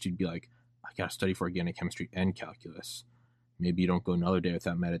spiral. First, you'd be like, I got to study for organic chemistry and calculus. Maybe you don't go another day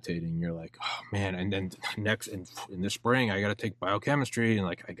without meditating. You're like, oh man. And then next, in the spring, I got to take biochemistry and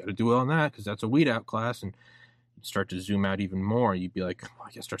like, I got to do all that because that's a weed out class. And you'd start to zoom out even more. You'd be like, oh, I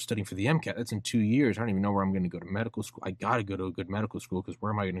got to start studying for the MCAT. That's in 2 years. I don't even know where I'm going to go to medical school. I got to go to a good medical school because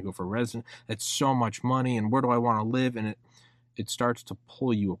where am I going to go for resident? That's so much money. And where do I want to live? And it starts to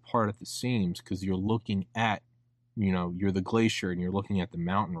pull you apart at the seams because you're looking at, you're the glacier and you're looking at the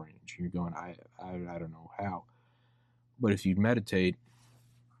mountain range and you're going, I don't know how. But if you meditate,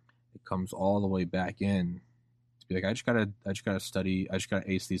 it comes all the way back in to be like, I just gotta study, I just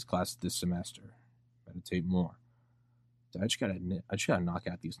gotta ace these classes this semester, meditate more. I just gotta knock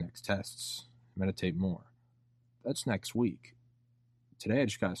out these next tests, meditate more. That's next week. Today I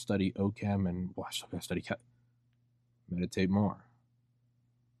just gotta study OChem and I still gotta study meditate more.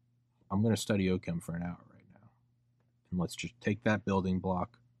 I'm gonna study OChem for an hour right now. And let's just take that building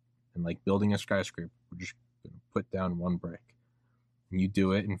block and like building a skyscraper, we're just going to put down one brick. And you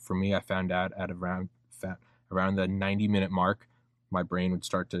do it. And for me, I found out at around the 90-minute mark, my brain would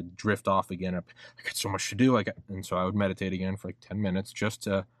start to drift off again. I got so much to do. And so I would meditate again for like 10 minutes just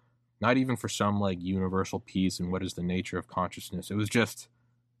to, not even for some like universal peace and what is the nature of consciousness. It was just,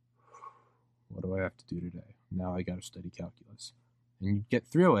 what do I have to do today? Now I got to study calculus. And you get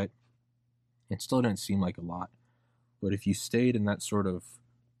through it. It still didn't seem like a lot. But if you stayed in that sort of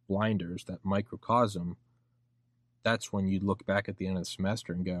blinders, that microcosm, that's when you look back at the end of the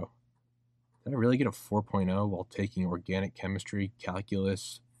semester and go, did I really get a 4.0 while taking organic chemistry,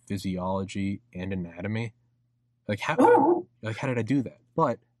 calculus, physiology, and anatomy? Like how did I do that?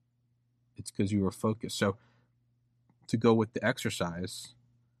 But it's because you were focused. So to go with the exercise,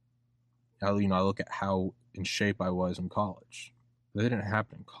 I look at how in shape I was in college. That didn't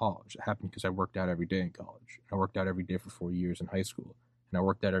happen in college. It happened because I worked out every day in college. I worked out every day for 4 years in high school. And I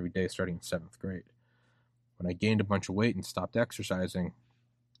worked out every day starting in 7th grade. When I gained a bunch of weight and stopped exercising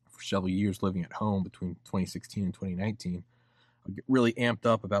for several years living at home between 2016 and 2019, I'd get really amped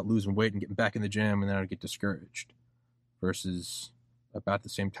up about losing weight and getting back in the gym, and then I'd get discouraged. Versus about the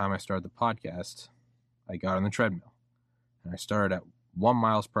same time I started the podcast, I got on the treadmill. And I started at 1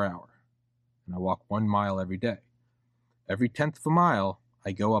 mile per hour. And I walk 1 mile every day. Every 10th of a mile,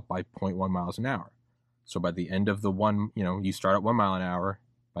 I go up by 0.1 miles an hour. So by the end of the one, you start at 1 mile an hour.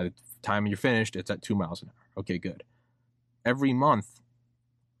 By the time you're finished, it's at 2 miles an hour. Okay, good. Every month,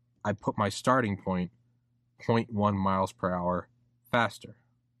 I put my starting point 0.1 miles per hour faster.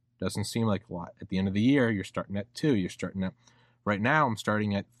 Doesn't seem like a lot. At the end of the year, you're starting at 2. Right now, I'm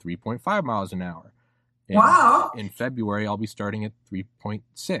starting at 3.5 miles an hour. And wow. In February, I'll be starting at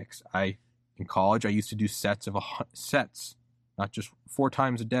 3.6. In college, I used to do sets, not just 4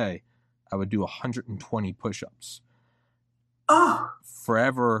 times a day. I would do 120 push-ups. Oh.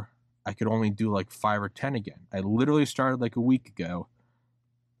 Forever, I could only do like 5 or 10 again. I literally started like a week ago.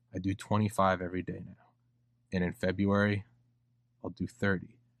 I do 25 every day now. And in February, I'll do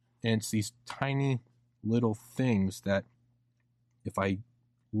 30. And it's these tiny little things that if I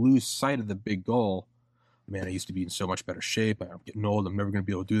lose sight of the big goal, man, I used to be in so much better shape. I'm getting old. I'm never going to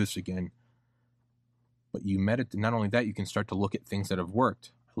be able to do this again. But you meditate. Not only that, you can start to look at things that have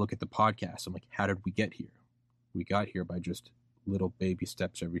worked. I look at the podcast. I'm like, how did we get here? We got here by just little baby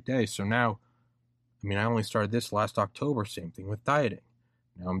steps every day. So now, I only started this last October. Same thing with dieting.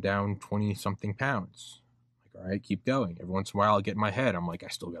 Now I'm down 20-something pounds. Like, all right, keep going. Every once in a while, I'll get in my head. I'm like, I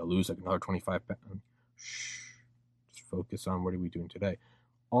still got to lose like another 25 pounds. Shh. Just focus on what are we doing today.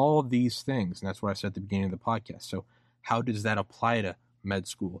 All these things, and that's what I said at the beginning of the podcast. So how does that apply to med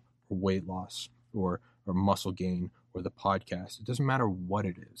school or weight loss or muscle gain or the podcast? It doesn't matter what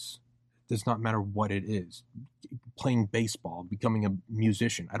it is. It does not matter what it is. Playing baseball, becoming a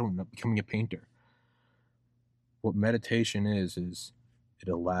musician, I don't know, becoming a painter. What meditation is it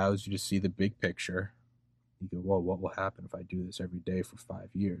allows you to see the big picture. You go, well, what will happen if I do this every day for 5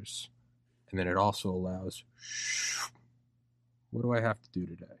 years? And then it also allows, what do I have to do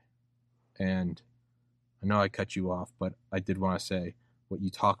today? And I know I cut you off, but I did want to say what you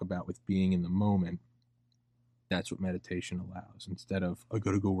talk about with being in the moment, that's what meditation allows. Instead of, I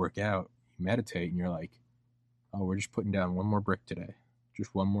got to go work out, meditate and you're like, oh, we're just putting down one more brick today.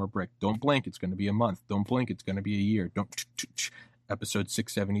 Just one more brick. Don't blink. It's going to be a month. Don't blink. It's going to be a year. Episode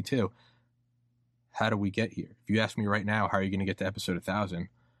 672. How do we get here? If you ask me right now, how are you going to get to episode 1,000?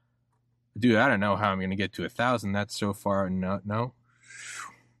 Dude, I don't know how I'm going to get to 1,000. That's so far. No.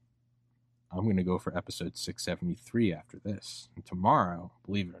 I'm going to go for episode 673 after this. And tomorrow,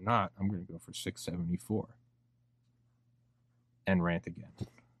 believe it or not, I'm going to go for 674. And rant again.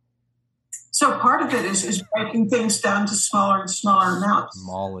 So part of it is breaking things down to smaller and smaller amounts.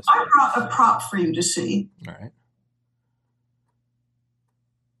 Smallest. I brought a prop for you to see. All right.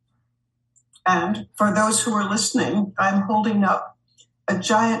 And for those who are listening, I'm holding up a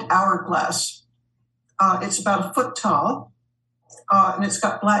giant hourglass. It's about a foot tall, and it's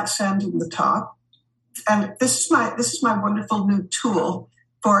got black sand in the top. And this is my wonderful new tool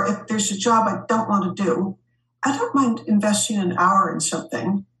for if there's a job I don't want to do. I don't mind investing an hour in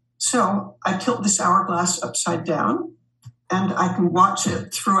something. So I tilt this hourglass upside down, and I can watch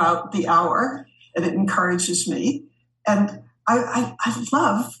it throughout the hour, and it encourages me. And I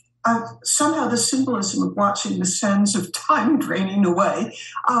love somehow the symbolism of watching the sands of time draining away.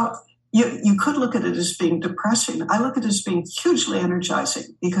 You could look at it as being depressing. I look at it as being hugely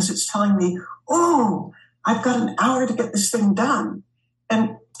energizing because it's telling me, oh, I've got an hour to get this thing done.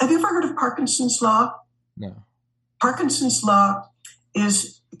 And have you ever heard of Parkinson's law? No. Parkinson's law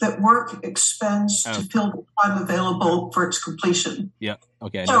is that work expends to fill the time available for its completion. Yeah.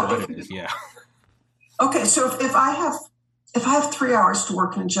 Okay. I know what it is. Yeah. Okay. So if I have 3 hours to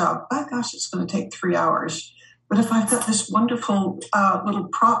work in a job, by gosh, it's going to take 3 hours. But if I've got this wonderful little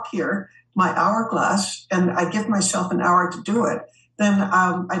prop here, my hourglass, and I give myself an hour to do it, then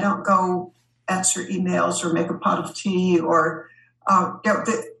I don't go answer emails or make a pot of tea or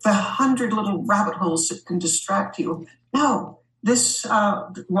the 100 little rabbit holes that can distract you. No, this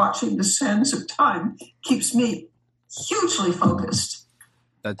watching the sands of time keeps me hugely focused.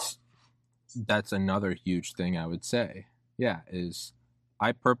 That's another huge thing I would say. Yeah, is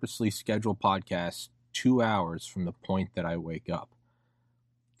I purposely schedule podcasts 2 hours from the point that I wake up.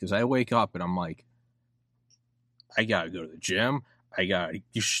 Because I wake up and I'm like, I got to go to the gym. I got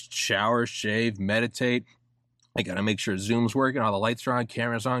to shower, shave, meditate. I got to make sure Zoom's working, all the lights are on,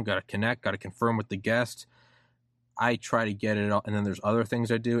 cameras on, got to connect, got to confirm with the guest. I try to get it all. And then there's other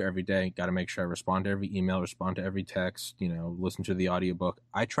things I do every day. Got to make sure I respond to every email, respond to every text, listen to the audiobook.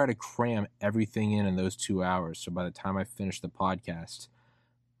 I try to cram everything in those 2 hours. So by the time I finish the podcast,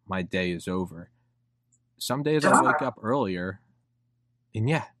 my day is over. Some days I wake up earlier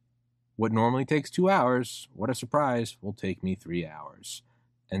and what normally takes 2 hours, what a surprise, will take me 3 hours.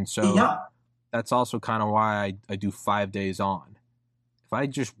 And so that's also kind of why I do 5 days on. If I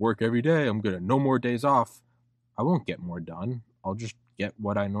just work every day, I'm going to no more days off. I won't get more done. I'll just get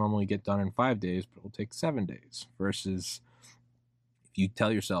what I normally get done in 5 days, but it'll take 7 days. Versus if you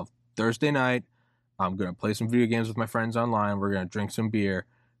tell yourself, Thursday night, I'm going to play some video games with my friends online. We're going to drink some beer.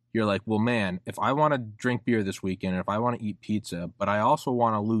 You're like, well, man, if I want to drink beer this weekend, if I want to eat pizza, but I also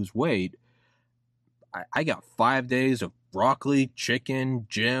want to lose weight, I got 5 days of broccoli, chicken,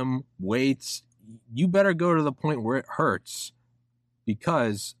 gym, weights. You better go to the point where it hurts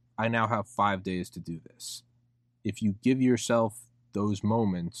because I now have 5 days to do this. If you give yourself those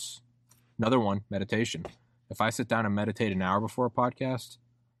moments, another one, meditation. If I sit down and meditate an hour before a podcast,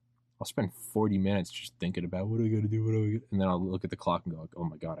 I'll spend 40 minutes just thinking about what do I got to do, and then I'll look at the clock and go, like, oh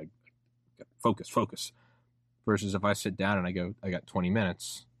my God, I got focus. Versus if I sit down and I go, I got 20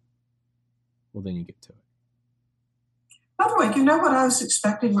 minutes, well, then you get to it. By the way, do you know what I was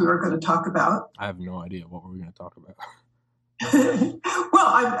expecting we were going to talk about? I have no idea what we're going to talk about. Well,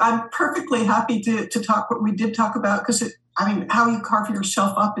 I'm perfectly happy to talk what we did talk about because, how you carve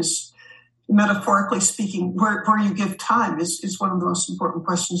yourself up is, metaphorically speaking, where you give time is one of the most important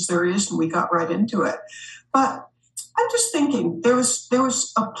questions there is, and we got right into it. But I'm just thinking, there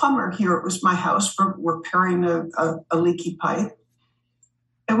was a plumber here at my house. We're repairing a leaky pipe,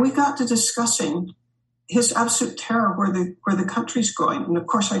 and we got to discussing his absolute terror where the country's going. And of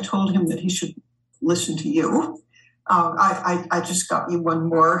course, I told him that he should listen to you. I just got you one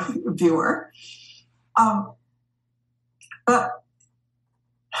more viewer. But,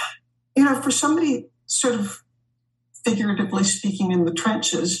 for somebody sort of figuratively speaking in the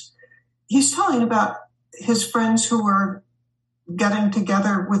trenches, he's telling about his friends who were getting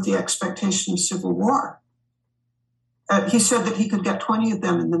together with the expectation of civil war. He said that he could get 20 of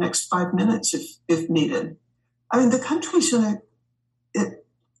them in the next 5 minutes if needed. The country's in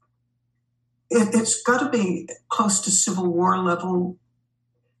it's got to be close to Civil War level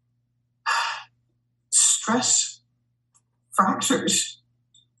stress fractures.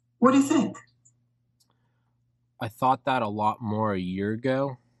 What do you think? I thought that a lot more a year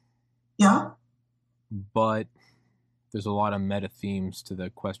ago. Yeah. But there's a lot of meta themes to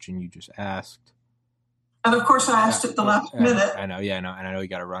the question you just asked. And of course, I asked it the last minute. I know, and I know you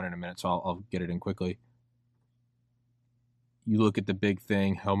got to run in a minute, so I'll get it in quickly. You look at the big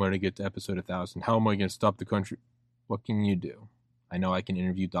thing. How am I going to get to episode 1,000? How am I going to stop the country? What can you do? I know I can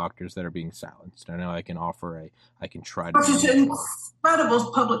interview doctors that are being silenced. I know I can I can try to. Which is an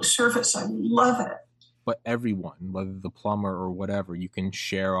incredible public service. I love it. But everyone, whether the plumber or whatever, you can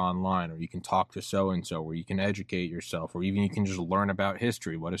share online, or you can talk to so-and-so, or you can educate yourself, or even you can just learn about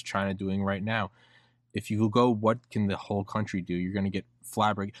history. What is China doing right now? If you go, what can the whole country do? You're going to get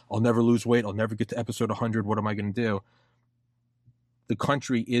flabbergasted. I'll never lose weight. I'll never get to episode 100. What am I going to do? The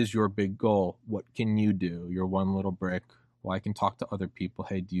country is your big goal. What can you do? You're one little brick. Well, I can talk to other people.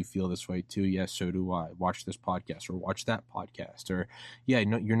 Hey, do you feel this way too? Yes, so do I. Watch this podcast or watch that podcast. Or, yeah,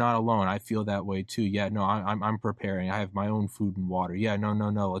 no, you're not alone. I feel that way too. Yeah, no, I'm preparing. I have my own food and water. Yeah, no.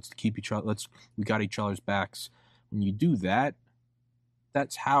 Let's keep each other. We got each other's backs. When you do that,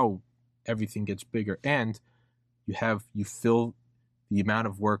 that's how everything gets bigger. And you fill the amount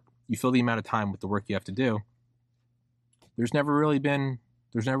of work. You fill the amount of time with the work you have to do. There's never really been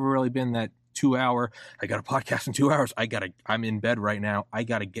that 2 hour, I got a podcast in 2 hours. I'm in bed right now. I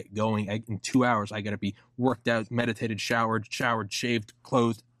got to get going in 2 hours. I got to be worked out, meditated, showered, shaved,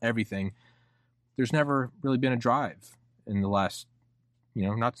 clothed, everything. There's never really been a drive in the last,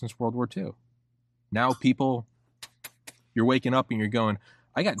 not since World War II. Now you're waking up and you're going,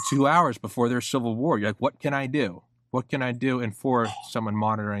 I got 2 hours before there's civil war. You're like, what can I do? What can I do? And for someone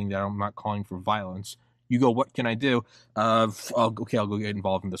monitoring that, I'm not calling for violence. You go, what can I do? I'll go get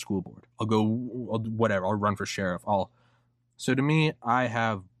involved in the school board. I'll run for sheriff. So to me, I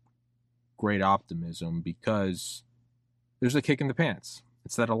have great optimism because there's a kick in the pants.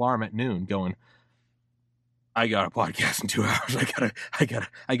 It's that alarm at noon going, I got a podcast in 2 hours.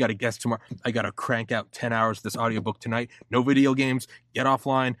 I got a guest tomorrow. I got to crank out 10 hours of this audiobook tonight. No video games. Get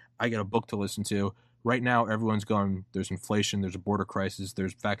offline. I got a book to listen to. Right now, everyone's going, there's inflation, there's a border crisis,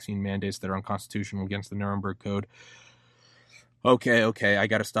 there's vaccine mandates that are unconstitutional against the Nuremberg Code. Okay, I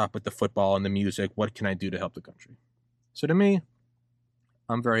got to stop with the football and the music. What can I do to help the country? So to me,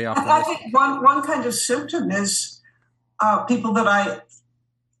 I'm very optimistic. I think one kind of symptom is people that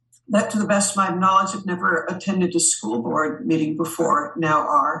to the best of my knowledge, have never attended a school board meeting before now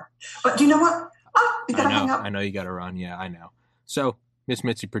are. But do you know what? You got to hang up. I know you got to run. Yeah, I know. So, Miss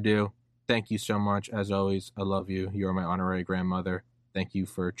Mitzi Perdue, thank you so much. As always, I love you. You are my honorary grandmother. Thank you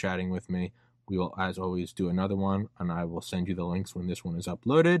for chatting with me. We will, as always, do another one, and I will send you the links when this one is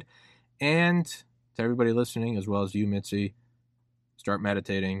uploaded. And to everybody listening, as well as you, Mitzi, start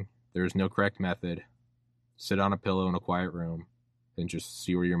meditating. There is no correct method. Sit on a pillow in a quiet room and just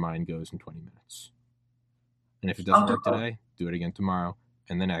see where your mind goes in 20 minutes. And if it doesn't work today, do it again tomorrow,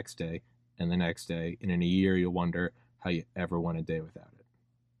 and the next day, and the next day. And in a year, you'll wonder how you ever went a day without it.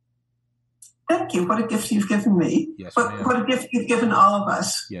 Thank you. What a gift you've given me. Yes, ma'am. What a gift you've given all of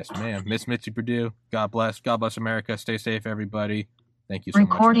us. Yes, ma'am. Miss Mitzi Perdue, God bless. God bless America. Stay safe, everybody. Thank you so much.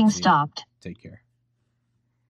 Recording stopped. Take care.